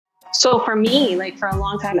So for me, like for a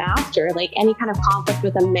long time after, like any kind of conflict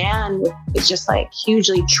with a man was just like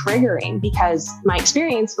hugely triggering because my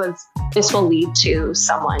experience was this will lead to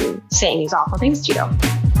someone saying these awful things to you.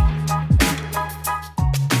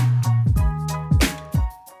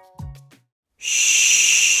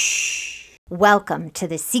 Shh. Welcome to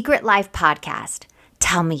the Secret Life Podcast.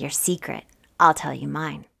 Tell me your secret. I'll tell you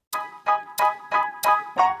mine.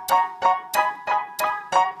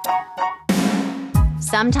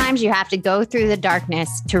 Sometimes you have to go through the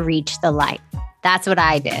darkness to reach the light. That's what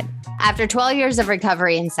I did. After 12 years of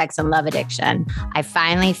recovery in sex and love addiction, I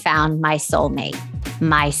finally found my soulmate,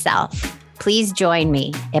 myself. Please join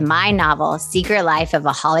me in my novel, Secret Life of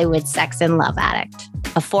a Hollywood Sex and Love Addict,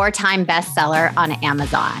 a 4-time bestseller on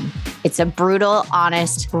Amazon. It's a brutal,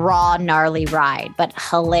 honest, raw, gnarly ride, but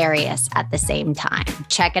hilarious at the same time.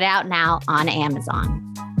 Check it out now on Amazon.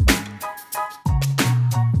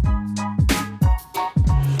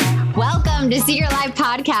 Welcome to Secret Life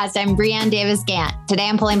Podcast. I'm Brianne Davis-Gant. Today,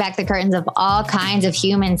 I'm pulling back the curtains of all kinds of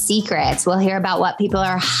human secrets. We'll hear about what people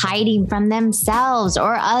are hiding from themselves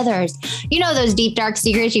or others. You know, those deep, dark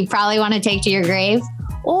secrets you probably want to take to your grave,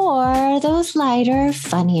 or those lighter,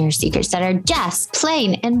 funnier secrets that are just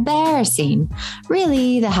plain embarrassing.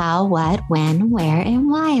 Really, the how, what, when, where, and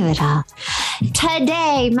why of it all.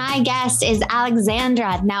 Today, my guest is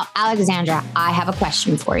Alexandra. Now, Alexandra, I have a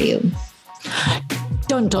question for you.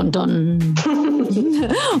 Dun, dun, dun.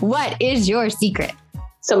 What is your secret?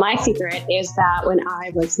 So my secret is that when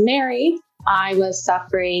I was married, I was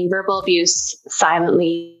suffering verbal abuse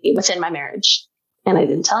silently within my marriage. And I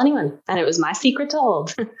didn't tell anyone. And it was my secret to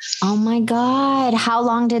hold. Oh my God. How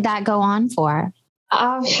long did that go on for?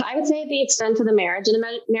 I would say the extent of the marriage. And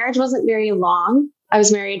the marriage wasn't very long. I was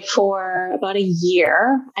married for about a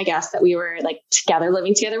year, I guess, that we were like together,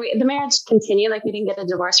 living together. The marriage continued, like we didn't get a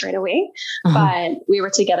divorce right away, but we were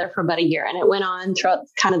together for about a year and it went on throughout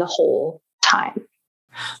kind of the whole time.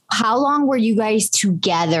 How long were you guys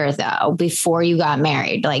together though, before you got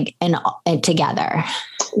married, like and together?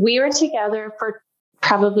 We were together for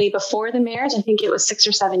probably before the marriage. I think it was 6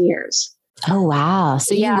 or 7 years. Oh, wow.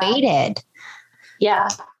 So you waited. Yeah.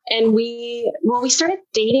 And we started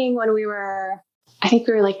dating when we were, I think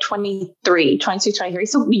we were like 22, 23,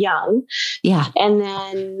 so young. Yeah. And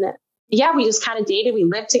then, we just kind of dated. We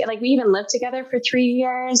lived together. Like we even lived together for 3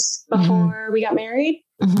 years before we got married.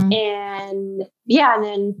 Mm-hmm. And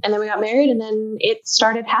then we got married and then it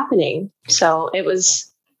started happening. So it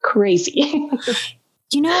was crazy.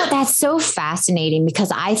 You know, that's so fascinating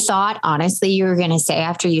because I thought, honestly, you were going to say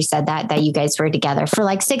after you said that you guys were together for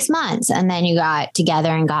like 6 months and then you got together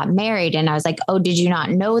and got married. And I was like, oh, did you not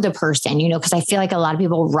know the person? You know, because I feel like a lot of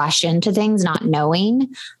people rush into things not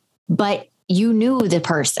knowing, but you knew the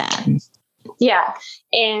person. Yeah.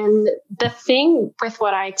 And the thing with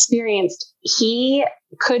what I experienced, he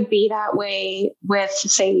could be that way with,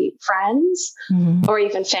 say, friends or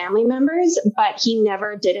even family members, but he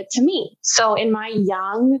never did it to me. So in my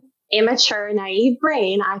young, immature, naive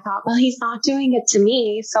brain, I thought, well, he's not doing it to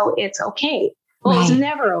me, so it's okay. Well, It's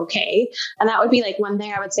never okay. And that would be like one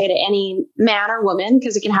thing I would say to any man or woman,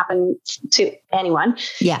 because it can happen to anyone.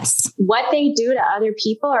 Yes. What they do to other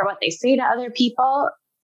people or what they say to other people,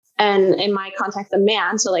 and in my context, a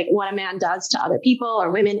man, so like what a man does to other people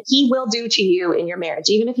or women, he will do to you in your marriage,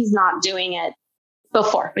 even if he's not doing it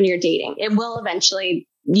before when you're dating. It will eventually,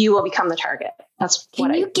 you will become the target. That's what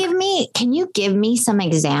Can you give me some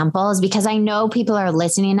examples? Because I know people are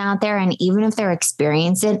listening out there, and even if they're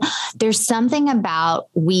experiencing it, there's something about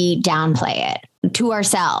we downplay it to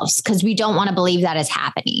ourselves because we don't want to believe that is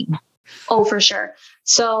happening. Oh, for sure.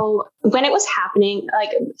 So when it was happening, like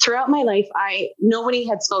throughout my life, nobody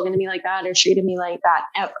had spoken to me like that or treated me like that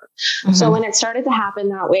ever. Mm-hmm. So when it started to happen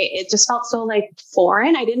that way, it just felt so like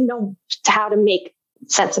foreign. I didn't know how to make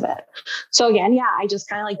sense of it. So again, I just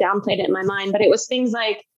kind of like downplayed it in my mind, but it was things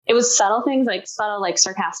like, it was subtle things like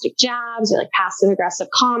sarcastic jabs or like passive aggressive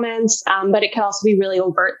comments. But it could also be really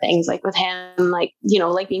overt things like with him, like, you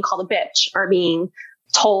know, like being called a bitch or being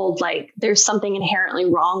told like there's something inherently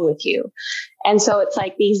wrong with you. And so it's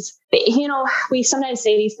like these, you know, we sometimes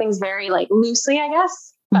say these things very like loosely, I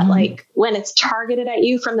guess, but like when it's targeted at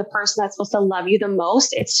you from the person that's supposed to love you the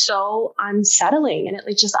most, it's so unsettling and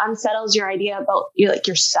it just unsettles your idea about you, like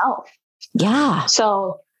yourself. Yeah.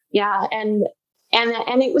 So and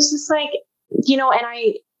it was just like, you know,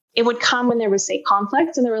 and it would come when there was say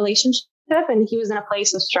conflict in the relationship and he was in a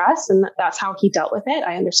place of stress and that's how he dealt with it.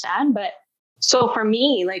 I understand. But so for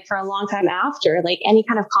me, like for a long time after, like any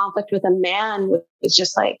kind of conflict with a man was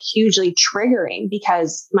just like hugely triggering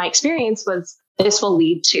because my experience was this will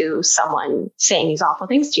lead to someone saying these awful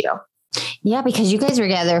things to you. Yeah, because you guys were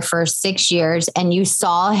together for 6 years and you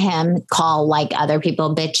saw him call like other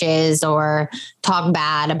people bitches or talk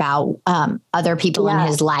bad about other people in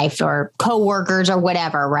his life or coworkers or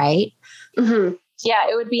whatever, right? Mm-hmm. Yeah,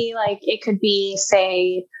 it would be like, it could be,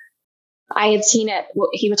 say, I had seen it.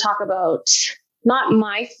 He would talk about not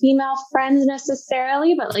my female friends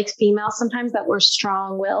necessarily, but like females sometimes that were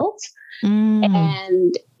strong-willed.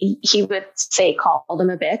 And he would say, call them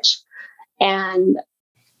a bitch. And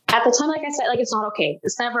at the time, like I said, like, it's not okay.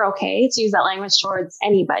 It's never okay to use that language towards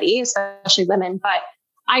anybody, especially women. But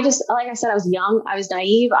I just, like I said, I was young, I was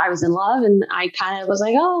naive, I was in love. And I kind of was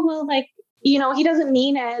like, oh, well, like, you know, he doesn't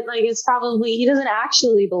mean it. Like, it's probably, he doesn't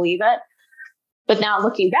actually believe it. But now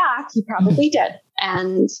looking back, he probably did.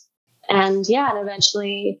 And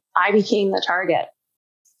eventually I became the target.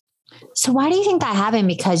 So why do you think that happened?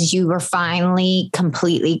 Because you were finally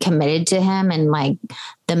completely committed to him and like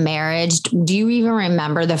the marriage. Do you even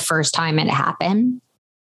remember the first time it happened?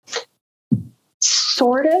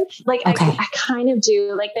 Sort of. Like, okay. I kind of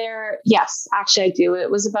do. Like yes, actually I do. It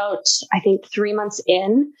was about, I think 3 months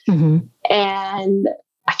in. And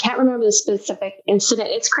I can't remember the specific incident.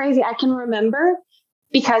 It's crazy. I can remember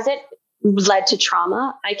because it led to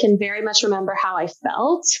trauma. I can very much remember how I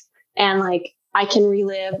felt, and like I can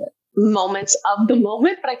relive moments of the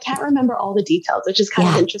moment, but I can't remember all the details, which is kind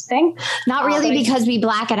of interesting. Not really, because we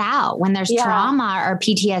black it out when there's trauma or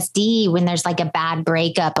PTSD, when there's like a bad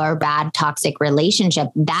breakup or bad toxic relationship,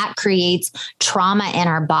 that creates trauma in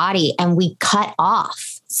our body, and we cut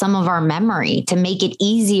off some of our memory to make it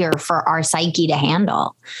easier for our psyche to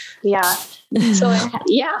handle. Yeah. So I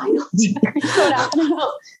know. So it happened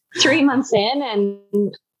about 3 months in,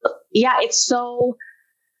 and it's so,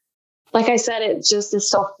 like I said, it just is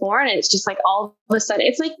so foreign. It's just like all of a sudden,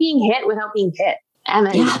 it's like being hit without being hit. And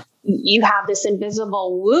then you have this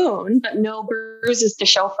invisible wound, but no bruises to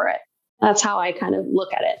show for it. That's how I kind of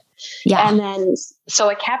look at it. Yeah. And then, so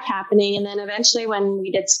it kept happening. And then eventually when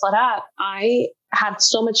we did split up, I had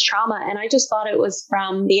so much trauma, and I just thought it was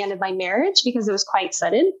from the end of my marriage because it was quite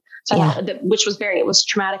sudden. So which was it was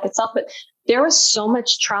traumatic itself, but there was so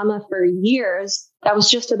much trauma for years that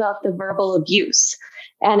was just about the verbal abuse.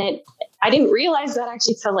 And I didn't realize that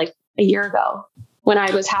actually till like a year ago, when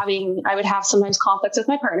I would have sometimes conflicts with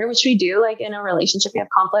my partner, which we do, like in a relationship, we have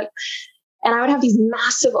conflict. And I would have these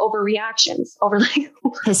massive overreactions over like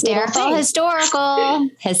hysterical, historical.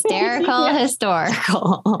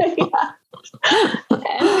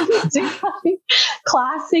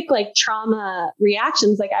 Classic like trauma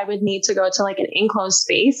reactions. Like I would need to go to like an enclosed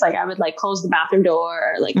space. Like I would like close the bathroom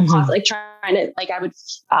door, like like trying to, like I would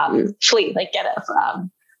flee, like get a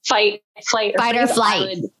fight or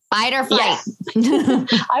flight. Fight or flight.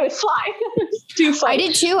 Yes. I would fly. I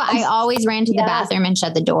did too. I always ran to the bathroom and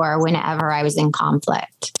shut the door whenever I was in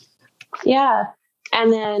conflict. Yeah.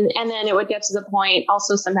 And then it would get to the point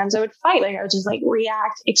also, sometimes I would fight. Like I would just like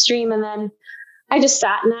react extreme. And then I just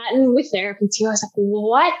sat in that, and with therapy too, I was like,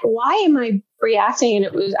 why am I reacting?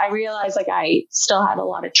 And I realized like I still had a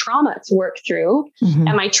lot of trauma to work through. And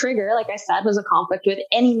my trigger, like I said, was a conflict with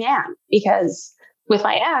any man, because with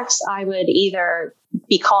my ex, I would either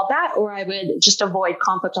be called that, or I would just avoid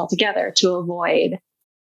conflict altogether to avoid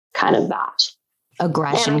kind of that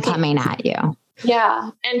aggression coming at you.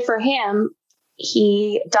 Yeah. And for him,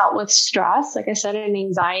 he dealt with stress, like I said, and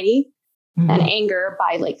anxiety and anger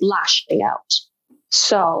by like lashing out.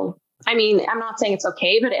 So, I mean, I'm not saying it's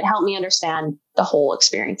okay, but it helped me understand the whole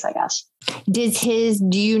experience, I guess.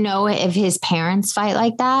 Do you know if his parents fight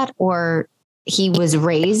like that, or he was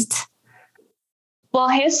raised? Well,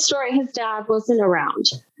 his story, his dad wasn't around.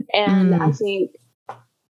 And I think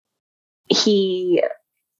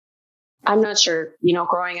I'm not sure,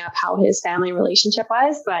 growing up how his family relationship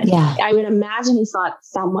was, but I would imagine he saw it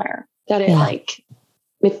somewhere that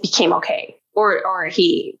it became okay. Or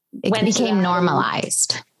it became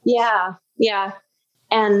normalized. Yeah. Yeah.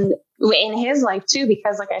 And in his life too,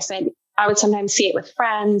 because like I said, I would sometimes see it with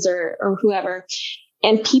friends or whoever.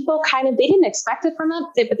 And people they didn't expect it from him,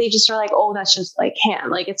 but they just are like, oh, that's just like him.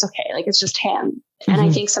 Like, it's okay. Like, it's just him. And I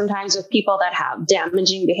think sometimes with people that have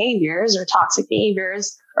damaging behaviors or toxic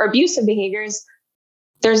behaviors or abusive behaviors,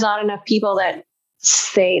 there's not enough people that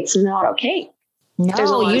say it's not okay.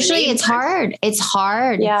 No, usually it's hard. It's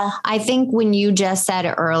hard. Yeah. I think when you just said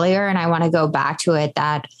earlier, and I want to go back to it,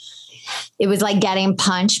 that it was like getting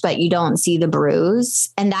punched, but you don't see the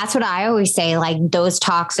bruise. And that's what I always say, like those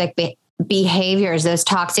toxic behaviors, those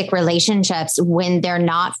toxic relationships, when they're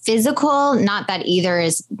not physical, not that either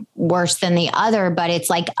is worse than the other, but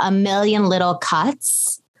it's like a million little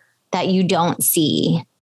cuts that you don't see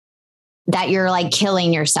that you're like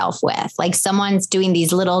killing yourself with. Like someone's doing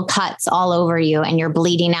these little cuts all over you and you're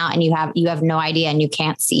bleeding out and you have no idea and you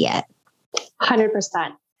can't see it. 100%.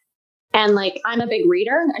 And like, I'm a big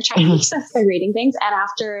reader. I try to make sense by reading things. And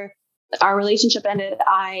after our relationship ended,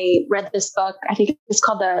 I read this book. I think it's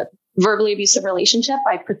called The Verbally Abusive Relationship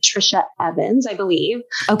by Patricia Evans, I believe.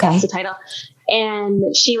 Okay. That's the title.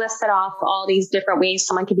 And she listed off all these different ways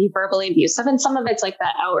someone can be verbally abusive. And some of it's like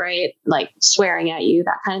that outright, like swearing at you,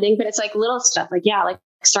 that kind of thing. But it's like little stuff like, like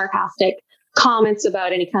sarcastic comments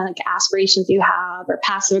about any kind of like aspirations you have, or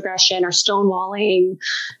passive aggression, or stonewalling,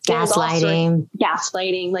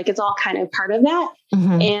 gaslighting, like it's all kind of part of that.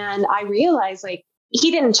 And I realized like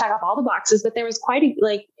he didn't check off all the boxes, but there was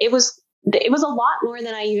it was a lot more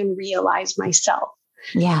than I even realized myself.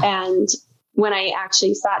 Yeah. And when I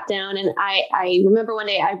actually sat down, and I remember one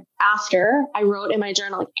day after I wrote in my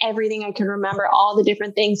journal, like everything I could remember, all the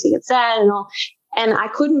different things he had said and I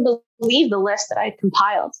couldn't believe the list that I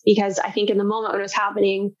compiled, because I think in the moment when it was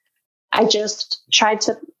happening, I just tried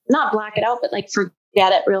to not black it out, but like forget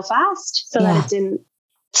it real fast so that it didn't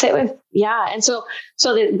sit with. Yeah. And so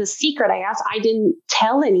the secret, I guess, I didn't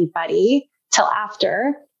tell anybody till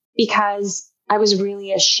after, because I was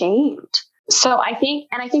really ashamed. So I think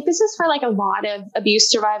this is for like a lot of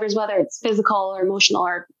abuse survivors, whether it's physical or emotional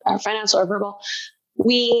or financial or verbal,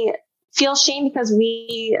 we feel shame because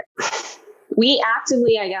we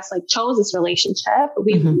actively, I guess, like chose this relationship.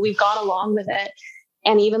 We've gone along with it.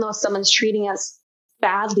 And even though someone's treating us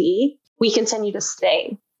badly, we continue to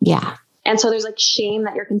stay. Yeah. And so there's like shame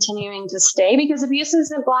that you're continuing to stay, because abuse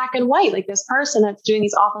isn't black and white. Like this person that's doing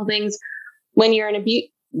these awful things, when you're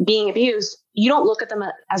being abused, you don't look at them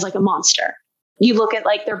as like a monster. You look at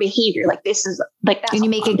like their behavior, like this is like that. And you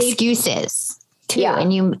make excuses too. Yeah.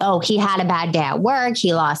 And he had a bad day at work.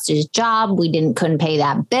 He lost his job. We couldn't pay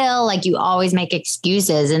that bill. Like you always make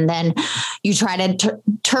excuses. And then you try to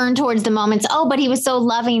turn towards the moments. Oh, but he was so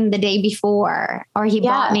loving the day before, or he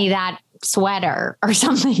bought me that sweater or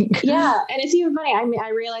something. Yeah. And it's even funny. I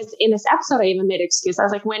realized in this episode, I even made an excuse. I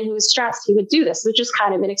was like, when he was stressed, he would do this, which is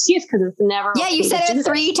kind of an excuse because it's never. Yeah. You said it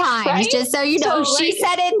 3 times, right? Just so you know, she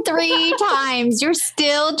said it 3 times. You're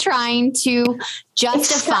still trying to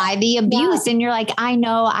justify the abuse. And you're like, I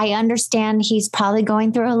know, I understand he's probably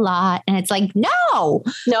going through a lot. And it's like, no,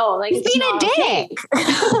 like he's being a dick.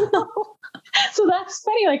 So that's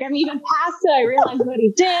funny. Like I'm even past it. I realized what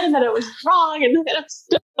he did and that it was wrong. And then I'm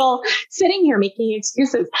still sitting here making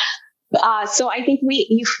excuses. So I think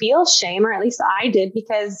you feel shame, or at least I did,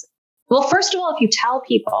 because, well, first of all, if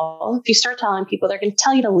you start telling people, they're going to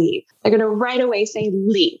tell you to leave. They're going to right away say,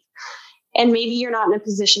 leave. And maybe you're not in a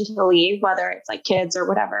position to leave, whether it's like kids or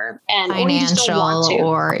whatever. And financial, or you just don't want to.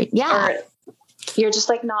 Or you're just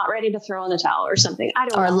like not ready to throw in the towel or something. I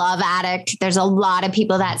don't know. Or love addict. There's a lot of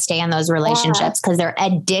people that stay in those relationships because they're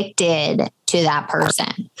addicted to that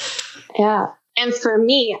person. Yeah. And for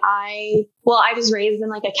me, I was raised in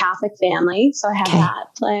like a Catholic family. So I had that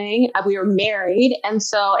playing. We were married. And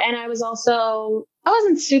I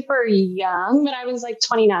wasn't super young, but I was like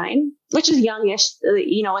 29, which is youngish,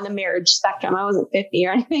 in the marriage spectrum. I wasn't 50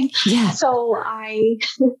 or anything. Yeah. So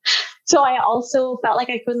I also felt like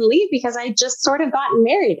I couldn't leave because I just sort of gotten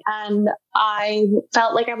married, and I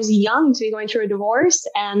felt like I was young to be going through a divorce.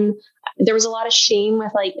 And there was a lot of shame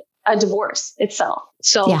with like a divorce itself.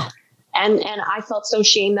 So, and I felt so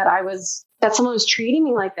ashamed that someone was treating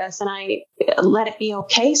me like this, and I let it be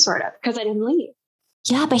okay, sort of, because I didn't leave.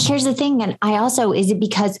 Yeah. But here's the thing. And is it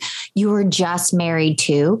because you were just married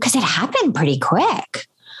too? Because it happened pretty quick.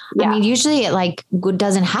 Yeah. I mean, usually it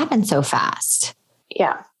doesn't happen so fast.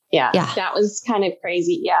 Yeah. That was kind of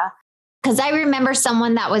crazy. Yeah. Because I remember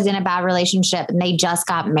someone that was in a bad relationship and they just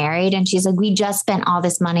got married, and she's like, we just spent all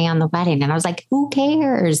this money on the wedding. And I was like, who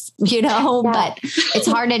cares? But it's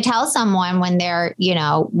hard to tell someone when they're,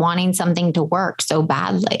 wanting something to work so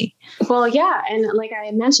badly. Well, yeah. And like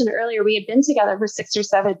I mentioned earlier, we had been together for 6 or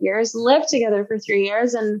 7 years, lived together for 3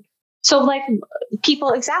 years. And so like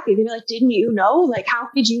people, exactly. They'd be like, didn't you know? Like, how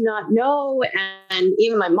could you not know? And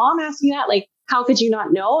even my mom asked me that, like, how could you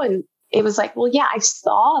not know? And it was like, well, yeah, I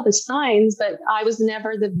saw the signs, but I was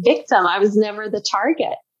never the victim. I was never the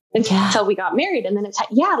target until we got married. And then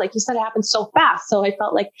like you said, it happened so fast. So I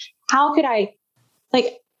felt like, how could I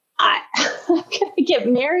get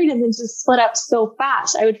married and then just split up so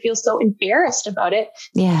fast? I would feel so embarrassed about it.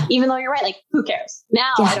 Yeah. Even though you're right. Like, who cares?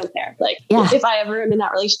 Now I don't care. Like if I ever am in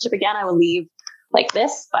that relationship again, I will leave like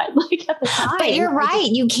this, but like at the time. But you're right.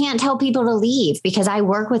 You can't tell people to leave, because I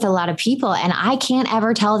work with a lot of people and I can't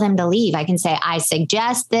ever tell them to leave. I can say, I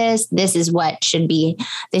suggest this. This is what should be.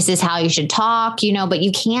 This is how you should talk, but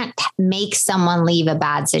you can't make someone leave a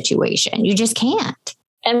bad situation. You just can't.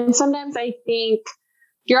 And sometimes I think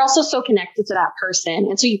you're also so connected to that person.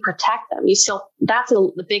 And so you protect them. That's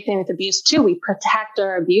the big thing with abuse too. We protect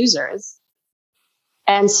our abusers.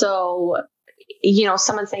 And so,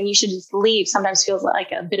 someone saying you should just leave sometimes feels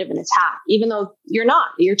like a bit of an attack, even though you're not.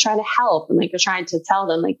 You're trying to help, and like you're trying to tell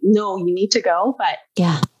them like, no, you need to go. But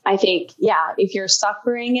yeah, I think, if you're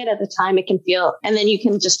suffering it at the time, it can feel, and then you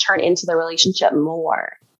can just turn into the relationship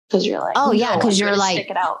more, because you're like, oh yeah, because you're like, stick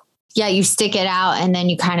it out. Yeah, you stick it out, and then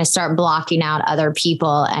you kind of start blocking out other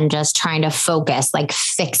people and just trying to focus, like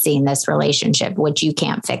fixing this relationship, which you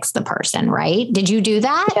can't fix the person, right? Did you do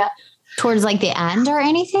that? Yeah. Towards like the end or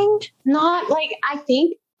anything? Not like, I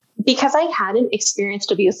think because I hadn't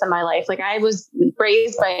experienced abuse in my life, like I was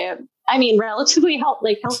raised by relatively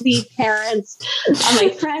healthy parents. And my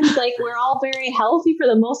friends, like we're all very healthy for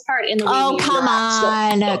the most part in the way Oh, come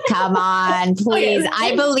on, please. Okay.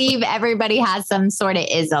 I believe everybody has some sort of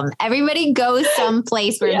ism. Everybody goes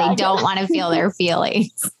someplace where they don't want to feel their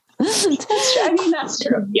feelings. That's true. That's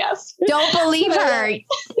true. Yes. Don't believe her.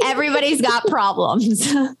 Everybody's got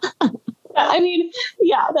problems.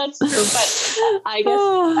 Yeah, that's true. But I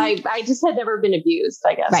guess I just had never been abused,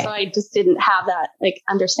 I guess. Right. So I just didn't have that like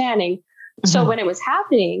understanding. Mm-hmm. So when it was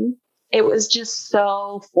happening, it was just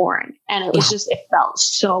so foreign, and it was it felt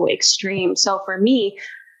so extreme. So for me,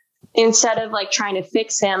 instead of like trying to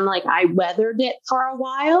fix him, like I weathered it for a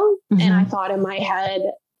while, and I thought in my head,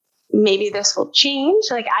 maybe this will change.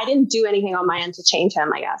 Like I didn't do anything on my end to change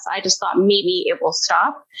him, I guess. I just thought maybe it will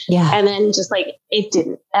stop. Yeah. And then just like, it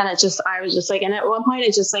didn't. And I was just like, and at one point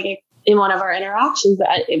it just like in one of our interactions,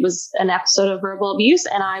 it was an episode of verbal abuse.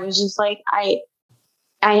 And I was just like, I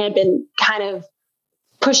had been kind of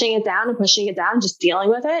pushing it down, just dealing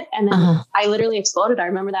with it. And then I literally exploded. I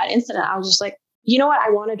remember that incident. I was just like, you know what? I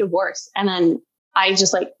want a divorce. And then I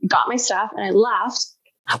just like got my stuff and I left.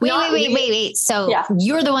 Wait. So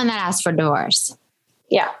you're the one that asked for divorce.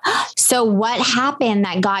 Yeah. So what happened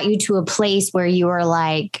that got you to a place where you were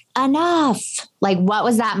like, enough? Like, what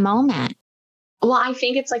was that moment? Well, I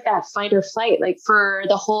think it's like that fight or flight. Like for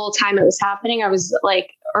the whole time it was happening, I was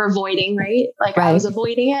like, or avoiding, right? Like I was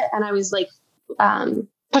avoiding it, and I was like,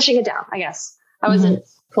 pushing it down, I guess. I wasn't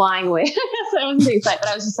flying away. I guess I wasn't doing fight, but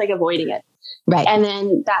I was just like avoiding it. Right. And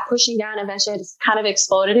then that pushing down eventually just kind of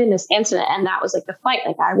exploded in this incident. And that was like the fight.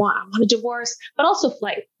 Like I want a divorce, but also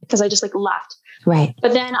flight, because I just like left. Right.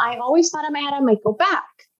 But then I always thought in my head, I might go back.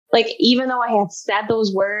 Like, even though I had said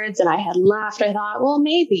those words and I had left, I thought, well,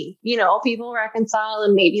 maybe, people reconcile,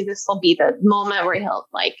 and maybe this will be the moment where he'll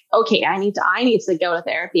like, okay, I need to go to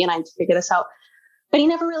therapy and I need to figure this out. But he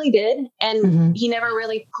never really did. And he never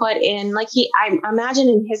really put in, like I imagine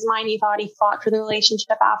in his mind, he thought he fought for the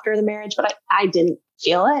relationship after the marriage, but I didn't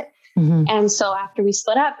feel it. And so after we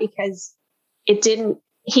split up, because it didn't,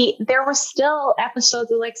 there were still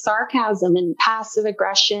episodes of like sarcasm and passive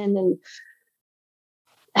aggression. And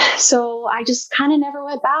so I just kind of never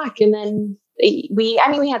went back. And then we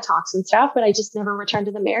had talks and stuff, but I just never returned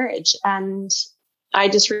to the marriage. And I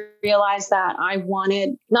just realized that I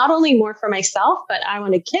wanted not only more for myself, but I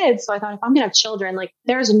wanted kids. So I thought, if I'm going to have children, like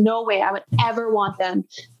there's no way I would ever want them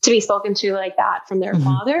to be spoken to like that from their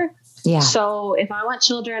father. Yeah. So if I want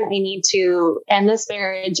children, I need to end this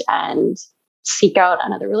marriage and seek out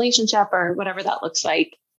another relationship or whatever that looks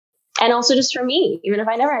like. And also just for me, even if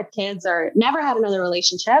I never had kids or never had another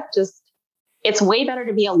relationship, just it's way better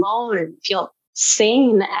to be alone and feel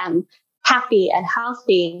sane and happy and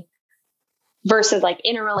healthy versus like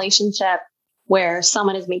in a relationship where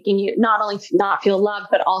someone is making you not only not feel loved,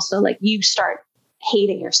 but also like you start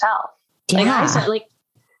hating yourself. Yeah. Like I said, like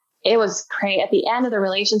it was great at the end of the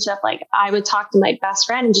relationship. Like I would talk to my best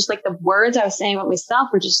friend and just like the words I was saying about myself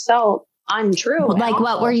were just so untrue. Like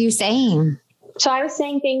what were you saying? So I was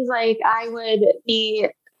saying things like I would be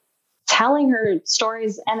telling her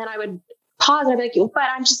stories and then I would pause and I'd be like, but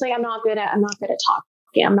I'm just like, I'm not good at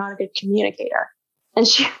talking. I'm not a good communicator. And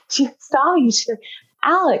she saw me. She's like,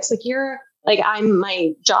 Alex, like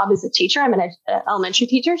my job is a teacher. I'm an elementary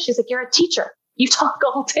teacher. She's like, you're a teacher. You talk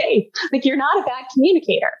all day. Like you're not a bad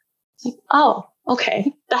communicator. It's like, oh,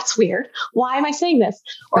 okay. That's weird. Why am I saying this?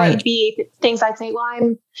 Or it'd be things I'd say, well,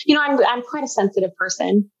 I'm quite a sensitive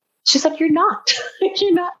person. She's like, you're not,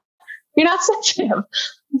 you're not sensitive.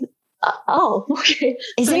 Oh, okay.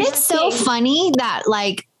 Isn't it so funny that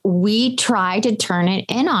like we try to turn it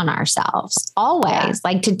in on ourselves always,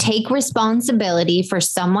 like to take responsibility for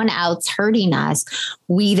someone else hurting us.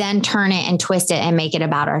 We then turn it and twist it and make it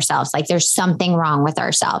about ourselves. Like there's something wrong with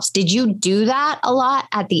ourselves. Did you do that a lot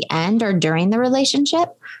at the end or during the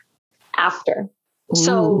relationship? After. Ooh.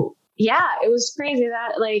 So yeah, it was crazy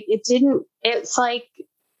that like, it's like,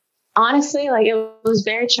 honestly, like it was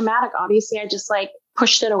very traumatic. Obviously, I just like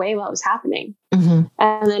pushed it away while it was happening. Mm-hmm.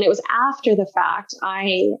 And then it was after the fact,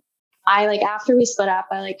 I like, after we split up,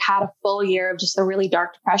 I like had a full year of just a really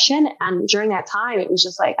dark depression. And during that time, it was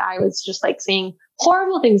just like, I was just like saying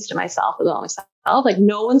horrible things to myself about myself. Like,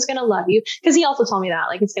 no one's going to love you. Cause he also told me that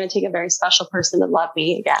like, it's going to take a very special person to love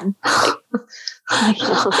me again. Like,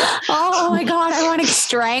 oh my God, I want to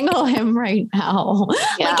strangle him right now.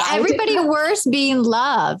 Yeah, like everybody worth being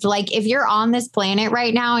loved. Like if you're on this planet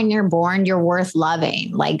right now and you're born, you're worth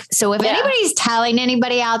loving. Like, so if anybody's telling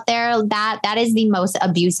anybody out there that is the most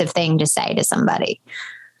abusive thing to say to somebody.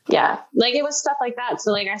 Yeah. Like it was stuff like that.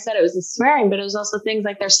 So like I said, it was the swearing, but it was also things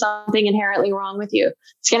like there's something inherently wrong with you.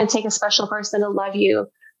 It's going to take a special person to love you.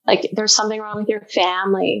 Like there's something wrong with your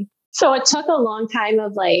family. So it took a long time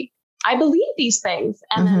of like, I believe these things.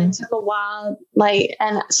 And then it took a while, like,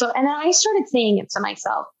 and then I started saying it to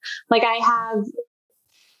myself. Like I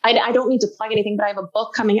don't need to plug anything, but I have a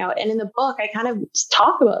book coming out. And in the book, I kind of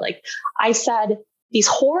talk about, like, I said these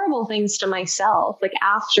horrible things to myself, like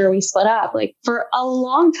after we split up, like for a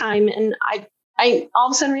long time. And I all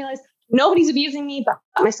of a sudden realized nobody's abusing me but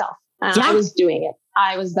myself. And I was doing it.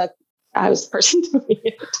 I was the person doing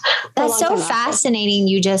it. That's so fascinating.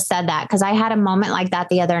 You just said that because I had a moment like that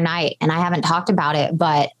the other night and I haven't talked about it,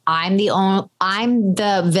 but I'm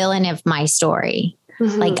the villain of my story.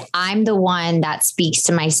 Mm-hmm. Like I'm the one that speaks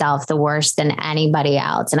to myself the worst than anybody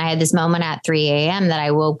else. And I had this moment at 3 a.m. that I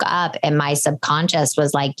woke up and my subconscious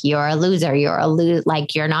was like, you're a loser.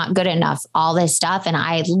 Like, you're not good enough, all this stuff. And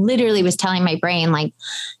I literally was telling my brain, like,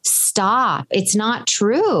 stop, it's not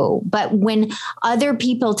true. But when other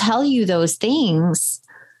people tell you those things,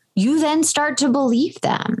 you then start to believe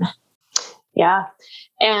them. Yeah.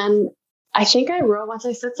 And I think I wrote once,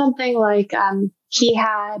 I said something like, he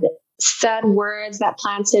had said words that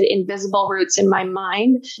planted invisible roots in my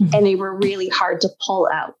mind, and they were really hard to pull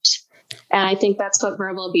out. And I think that's what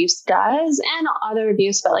verbal abuse does, and other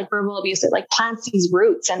abuse, but like verbal abuse, it like plants these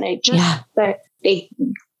roots, and they just they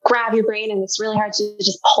grab your brain, and it's really hard to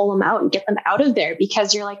just pull them out and get them out of there,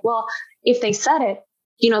 because you're like, well, if they said it,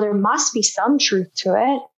 there must be some truth to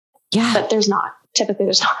it. Yeah, but there's not. Typically,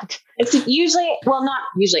 there's not. It's usually, well, not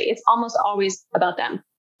usually. It's almost always about them.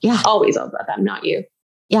 Yeah, always about them, not you.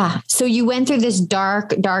 Yeah. So you went through this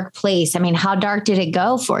dark, dark place. I mean, how dark did it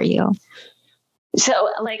go for you? So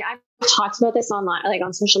like I've talked about this online, like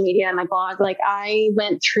on social media and my blog, like I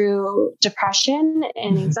went through depression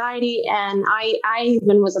and anxiety, and I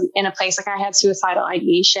even was in a place like I had suicidal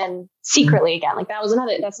ideation secretly again. Like that's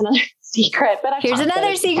another secret. But here's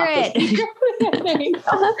another secret.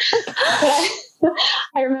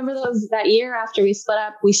 I remember that year after we split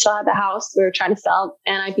up, we still had the house we were trying to sell,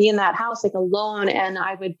 and I'd be in that house like alone, and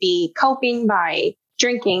I would be coping by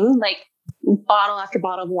drinking like bottle after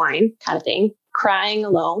bottle of wine kind of thing, crying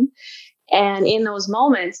alone. And in those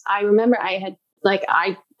moments, I remember I had like,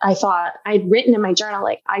 I thought I'd written in my journal,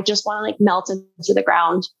 like, I just want to like melt into the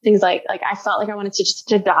ground. Things like I felt like I wanted to just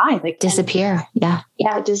to die, like disappear.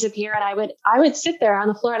 Disappear. And I would sit there on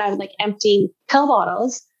the floor and I would like empty pill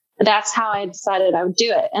bottles. That's how I decided I would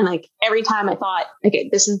do it. And like every time I thought, okay,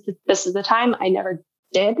 this is the time, I never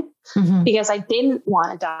did, because I didn't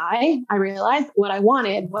want to die. I realized what I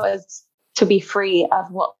wanted was to be free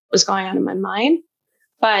of what was going on in my mind.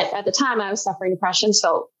 But at the time I was suffering depression,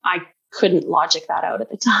 so I couldn't logic that out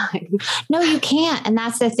at the time. No, you can't. And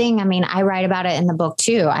that's the thing. I mean, I write about it in the book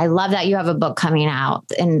too. I love that you have a book coming out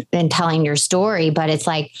and telling your story, but it's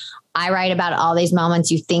like, I write about all these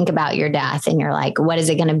moments you think about your death and you're like, what is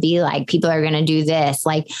it going to be like? People are going to do this.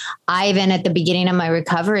 Like I even at the beginning of my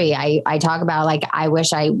recovery, I talk about like, I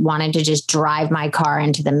wish I wanted to just drive my car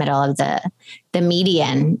into the middle of the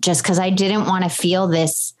median just because I didn't want to feel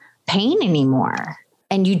this pain anymore.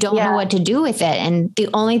 And you don't know what to do with it. And the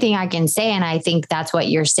only thing I can say, and I think that's what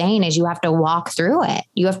you're saying, is you have to walk through it.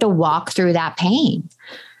 You have to walk through that pain.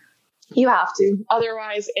 You have to.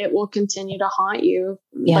 Otherwise, it will continue to haunt you.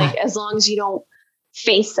 Yeah. Like as long as you don't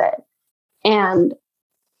face it. And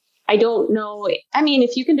I don't know. I mean,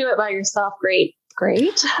 if you can do it by yourself, great.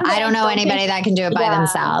 I don't know anybody that can do it by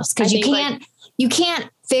themselves, because you can't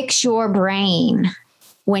fix your brain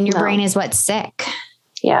when your brain is what's sick.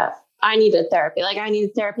 Yeah. I needed therapy. I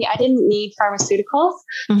didn't need pharmaceuticals.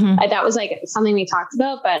 That was like something we talked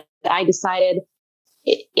about, but I decided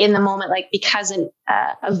in the moment, like because an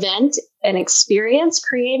event, an experience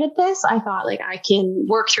created this, I thought like I can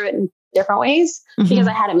work through it in different ways because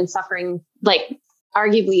I hadn't been suffering. Like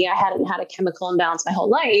arguably I hadn't had a chemical imbalance my whole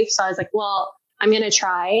life. So I was like, well, I'm going to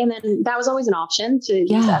try. And then that was always an option to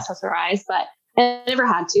use SSRIs, but I never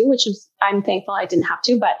had to, which is, I'm thankful I didn't have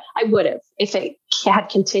to, but I would have if it had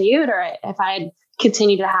continued or if I had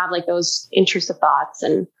continued to have like those intrusive thoughts.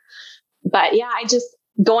 But yeah, I just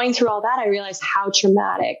going through all that, I realized how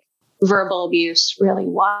traumatic verbal abuse really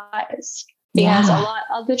was because a lot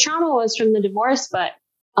of the trauma was from the divorce, but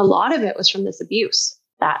a lot of it was from this abuse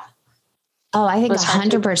that. Oh, I think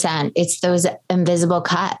 100%. It's those invisible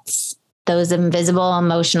cuts, those invisible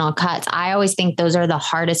emotional cuts. I always think those are the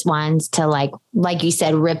hardest ones to like you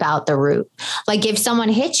said, rip out the root. Like if someone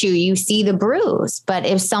hits you, you see the bruise, but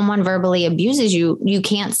if someone verbally abuses you, you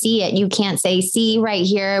can't see it. You can't say, see right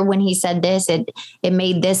here, when he said this, it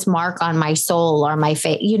made this mark on my soul or my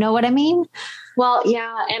face. You know what I mean? Well,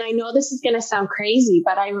 yeah. And I know this is going to sound crazy,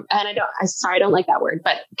 but I don't like that word,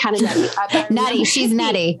 but kind of nutty. Nutty. She's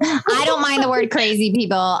nutty. I don't mind the word crazy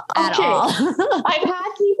people at all. I've had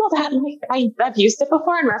people that I've used it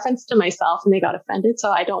before in reference to myself and they got offended. So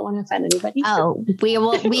I don't want to offend anybody. Oh,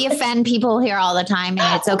 we offend people here all the time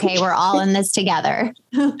and it's okay. We're all in this together.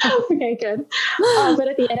 Okay, good. But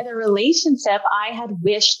at the end of the relationship, I had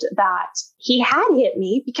wished that he had hit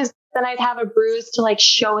me because then I'd have a bruise to like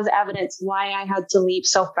show as evidence why I had to leave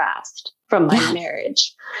so fast from my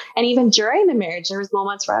marriage. And even during the marriage, there was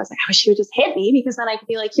moments where I was like, I wish he would just hit me because then I could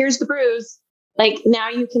be like, here's the bruise. Like now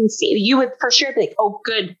you can see, you would for sure be like, oh,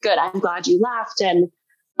 good. I'm glad you left.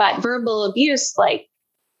 But verbal abuse, like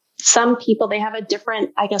some people, they have a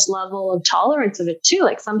different, I guess, level of tolerance of it too.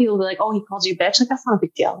 Like some people will be like, oh, he calls you a bitch. Like that's not a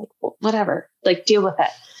big deal. Like, well, whatever, like deal with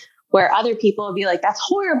it. Where other people will be like, that's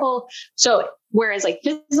horrible. So whereas like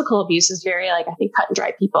physical abuse is very like, I think cut and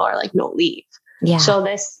dry, people are like, no, leave. Yeah. So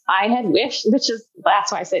this, I had wished,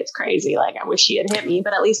 that's why I say it's crazy. Like I wish he had hit me,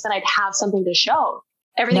 but at least then I'd have something to show.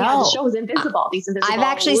 Everything I had to show was invisible. These invisible I've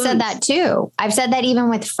actually wounds. said that too. I've said that even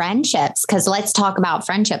with friendships, because let's talk about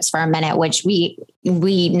friendships for a minute, which we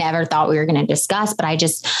never thought we were going to discuss. But I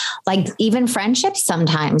just like even friendships,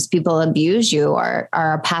 sometimes people abuse you or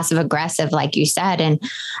are passive aggressive, like you said. And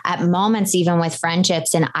at moments, even with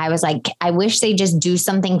friendships, and I was like, I wish they just do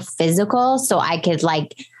something physical so I could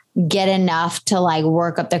like get enough to like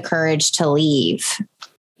work up the courage to leave.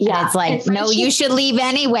 Yeah. And it's like, no, you should leave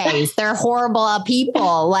anyways. They're horrible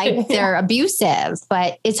people. Like they're abusive,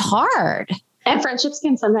 but it's hard. And friendships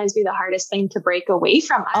can sometimes be the hardest thing to break away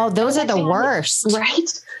from. Oh, those are the worst.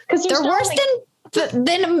 Right. Because they're worse than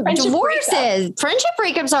divorces. Friendship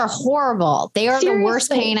breakups are horrible. They are the worst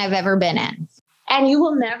pain I've ever been in. And you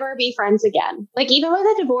will never be friends again. Like even with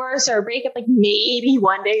a divorce or a breakup, like maybe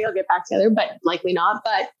one day you'll get back together, but likely not.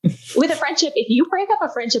 But with a friendship, if you break up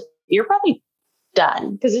a friendship, you're probably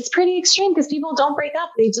done because it's pretty extreme because people don't break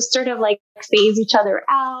up. They just sort of like phase each other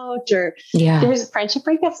out or there's friendship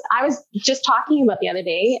breakups. I was just talking about the other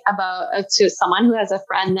day about to someone who has a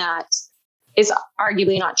friend that is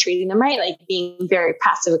arguably not treating them right, like being very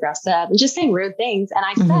passive aggressive and just saying rude things. And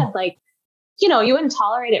I said like, you know, you wouldn't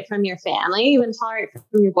tolerate it from your family. You wouldn't tolerate it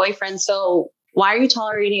from your boyfriend. So why are you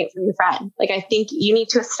tolerating it from your friend? Like, I think you need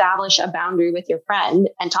to establish a boundary with your friend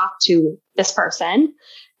and talk to this person.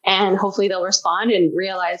 And hopefully they'll respond and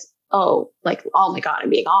realize, oh my God, I'm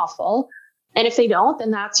being awful. And if they don't, then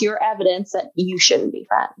that's your evidence that you shouldn't be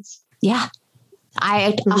friends. Yeah,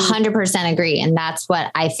 I 100% agree. And that's what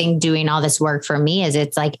I think doing all this work for me is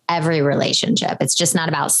it's like every relationship. It's just not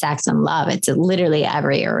about sex and love. It's literally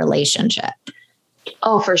every relationship.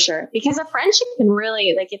 Oh, for sure. Because a friendship can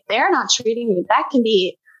really, like, if they're not treating you, that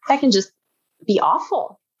can just be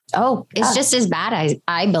awful. Oh, it's just as bad.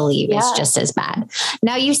 I believe it's just as bad.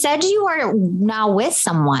 Now, you said you are now with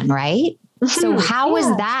someone, right? So how is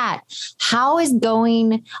that? How is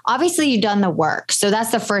going? Obviously, you've done the work. So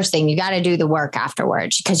that's the first thing. You got to do the work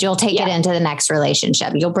afterwards because you'll take it into the next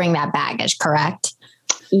relationship. You'll bring that baggage, correct?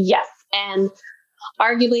 Yes. And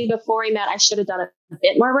arguably before we met, I should have done a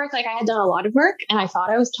bit more work. Like I had done a lot of work and I thought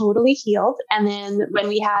I was totally healed. And then when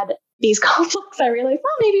we had these conflicts, I realized,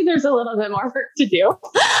 well, maybe there's a little bit more work to do.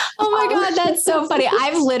 Oh my God, that's so funny.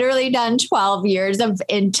 I've literally done 12 years of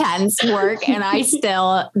intense work and I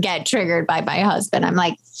still get triggered by my husband. I'm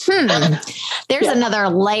like, there's another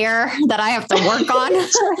layer that I have to work on.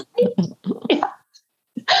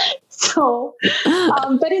 So,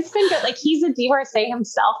 but it's been good. Like he's a divorcee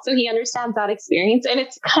himself, so he understands that experience. And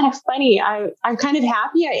it's kind of funny. I'm kind of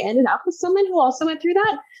happy I ended up with someone who also went through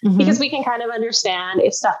that because we can kind of understand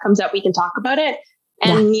if stuff comes up, we can talk about it.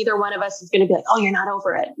 And neither one of us is going to be like, oh, you're not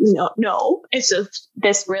over it. No, it's just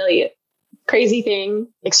this really crazy thing,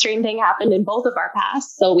 extreme thing happened in both of our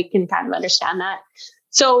pasts. So we can kind of understand that.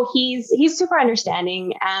 So he's super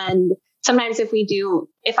understanding. And sometimes if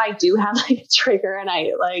I do have like a trigger and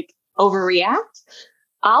I like overreact,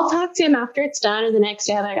 I'll talk to him after it's done or the next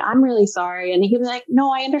day. I'm like, I'm really sorry. And he'll be like,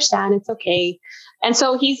 no, I understand. It's okay. And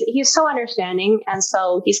so he's so understanding. And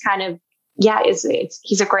so he's kind of,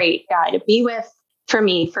 he's a great guy to be with for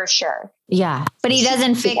me, for sure. Yeah. But he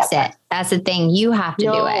doesn't fix it. That's the thing. You have to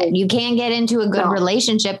do it. You can't get into a good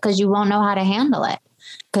relationship because you won't know how to handle it.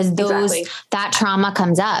 Because that trauma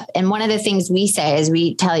comes up. And one of the things we say is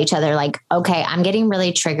we tell each other like, okay, I'm getting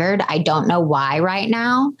really triggered. I don't know why right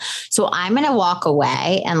now. So I'm going to walk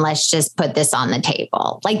away and let's just put this on the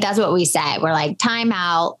table. Like, that's what we say. We're like, time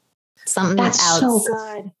out. Something else. So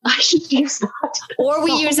good. I should use that. Or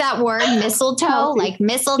we use that word mistletoe, like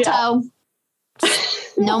mistletoe. Yeah.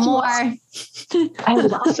 No more. I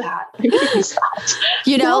love that.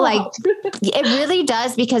 It really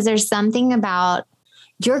does, because there's something about,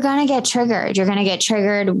 you're going to get triggered. You're going to get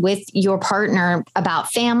triggered with your partner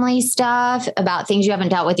about family stuff, about things you haven't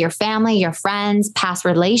dealt with your family, your friends, past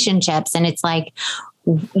relationships. And it's like,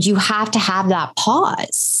 you have to have that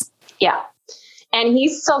pause. Yeah. And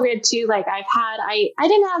he's so good too. Like I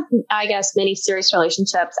didn't have, I guess, many serious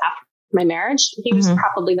relationships after my marriage. He was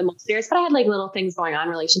probably the most serious, but I had like little things going on,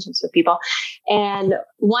 relationships with people. And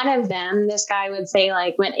one of them, this guy would say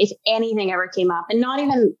like, if anything ever came up, and not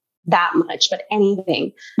even that much, but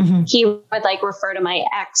anything, he would like refer to my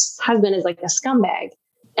ex-husband as like a scumbag.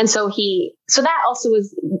 And so that also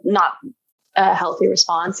was not a healthy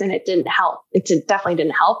response, and it didn't help. It definitely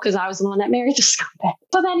didn't help, because I was the one that married the scumbag.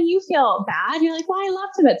 So then you feel bad. You're like, well, I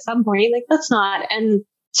loved him at some point. Like, that's not. And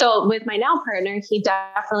so with my now partner, he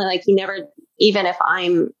definitely, like, he never, even if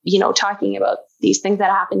I'm, talking about these things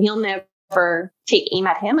that happen, he'll never take aim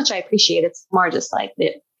at him, which I appreciate. It's more just like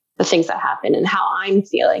the things that happen and how I'm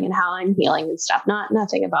feeling and how I'm healing and stuff.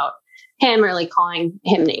 Nothing about him really calling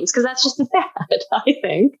him names, because that's just as bad, I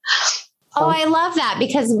think. Oh, I love that,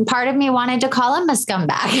 because part of me wanted to call him a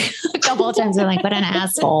scumbag a couple of times. I'm like, what an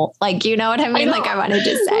asshole. Like, you know what I mean? Like, I wanted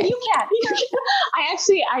to say. You can't.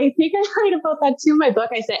 I think I write about that too in my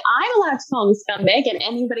book. I say, I'm allowed to call him a scumbag, and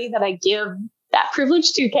anybody that I give that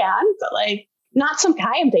privilege to can, but like, not some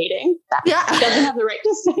guy I'm dating. That doesn't have the right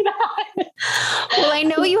to say that. Well, I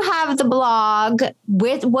know you have the blog.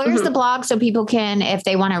 Where's the blog, so people can, if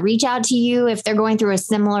they want to reach out to you, if they're going through a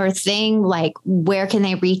similar thing, like, where can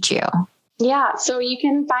they reach you? Yeah. So you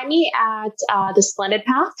can find me at The Splendid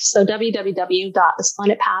Path. So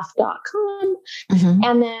www.thesplendidpath.com.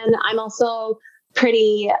 And then I'm also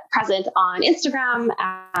pretty present on Instagram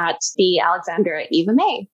at the Alexandra Eva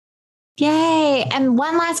May. Yay. And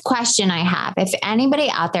one last question I have. If anybody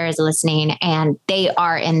out there is listening and they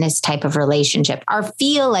are in this type of relationship or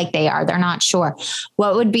feel like they're not sure,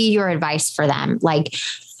 what would be your advice for them? Like,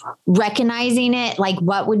 recognizing it, like,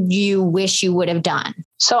 what would you wish you would have done?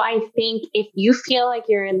 So I think if you feel like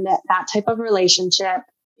you're in that type of relationship,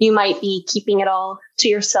 you might be keeping it all to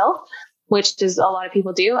yourself, which is a lot of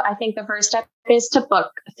people do. I think the first step is to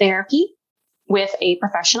book therapy with a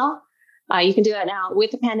professional. You can do that now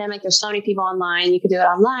with the pandemic. There's so many people online. You could do it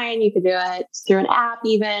online. You could do it through an app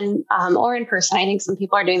even, or in person. I think some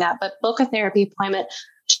people are doing that, but book a therapy appointment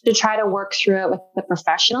to try to work through it with a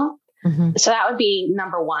professional. So that would be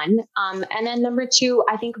number one. And then number two,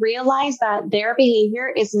 I think realize that their behavior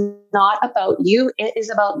is not about you. It is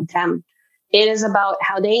about them. It is about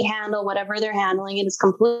how they handle whatever they're handling. It is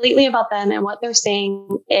completely about them. And what they're saying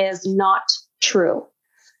is not true.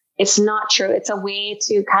 It's not true. It's a way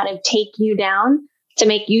to kind of take you down, to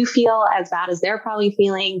make you feel as bad as they're probably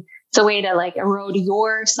feeling. It's a way to like erode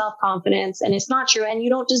your self-confidence. And it's not true. And you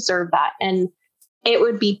don't deserve that. And it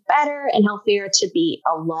would be better and healthier to be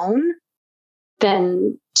alone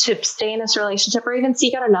than to stay in this relationship or even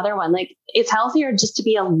seek out another one. Like, it's healthier just to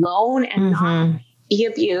be alone and not be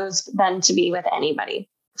abused than to be with anybody.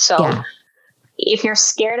 So if you're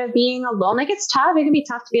scared of being alone, like, it's tough. It can be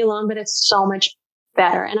tough to be alone, but it's so much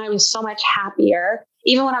better. And I was so much happier,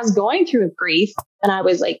 even when I was going through grief. And I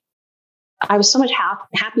was so much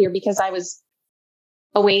happier because I was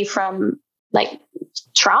away from like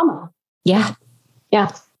trauma. Yeah.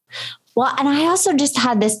 Yeah. Well, and I also just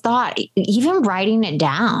had this thought, even writing it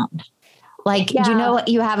down, Like, you know,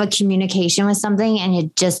 you have a communication with something and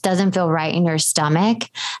it just doesn't feel right in your stomach.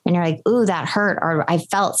 And you're like, ooh, that hurt. Or I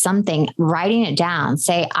felt something. Writing it down.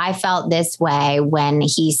 Say, I felt this way when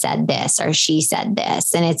he said this or she said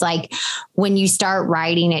this. And it's like, when you start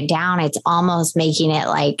writing it down, it's almost making it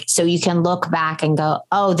like, so you can look back and go,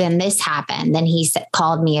 oh, then this happened. Then he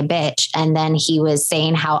called me a bitch. And then he was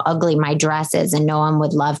saying how ugly my dress is and no one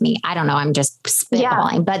would love me. I don't know. I'm just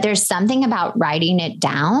spitballing, but there's something about writing it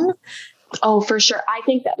down. Oh, for sure. I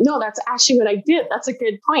think that's actually what I did. That's a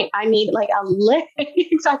good point. I made like a list.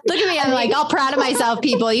 Exactly. Look at me. I'm like all proud of myself,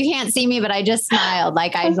 people. You can't see me, but I just smiled.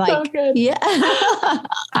 Like I'm like, so good. Yeah.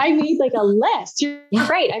 I made like a list. You're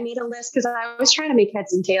right. I made a list because I was trying to make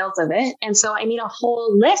heads and tails of it. And so I made a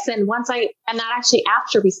whole list. And that actually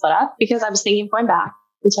after we split up, because I was thinking of going back,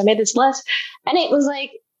 which I made this list and it was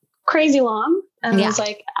like crazy long. And I was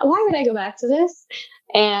like, why would I go back to this?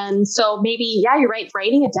 And so maybe, you're right.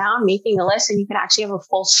 Writing it down, making a list, and you can actually have a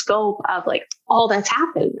full scope of like all that's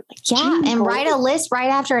happened. Like, and write a list right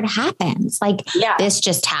after it happens. Like this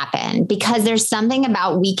just happened, because there's something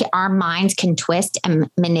about our minds can twist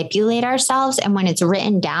and manipulate ourselves. And when it's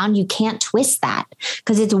written down, you can't twist that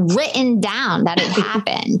because it's written down that it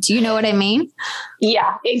happened. Do you know what I mean?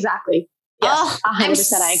 Yeah, exactly. Yes,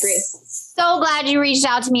 100%. I agree. So glad you reached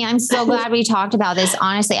out to me. I'm so glad we talked about this.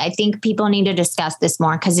 Honestly, I think people need to discuss this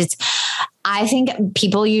more because I think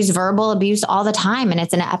people use verbal abuse all the time and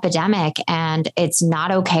it's an epidemic and it's not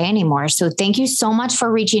okay anymore. So thank you so much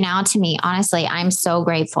for reaching out to me. Honestly, I'm so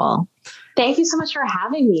grateful. Thank you so much for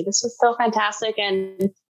having me. This was so fantastic. And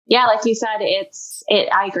like you said,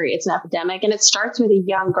 I agree. It's an epidemic and it starts with a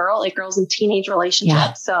young girl, like girls in teenage relationships.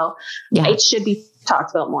 Yeah. So it should be talked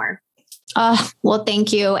about more. Well,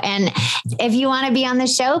 thank you. And if you want to be on the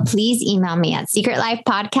show, please email me at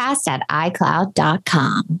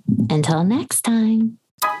secretlifepodcast@icloud.com. Until next time.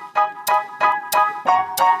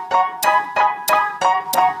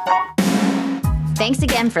 Thanks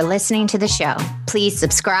again for listening to the show. Please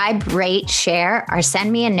subscribe, rate, share, or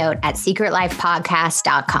send me a note at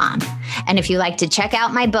secretlifepodcast.com. And if you like to check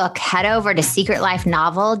out my book, head over to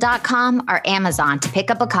secretlifenovel.com or Amazon to pick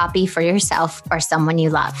up a copy for yourself or someone you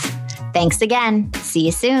love. Thanks again. See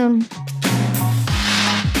you soon.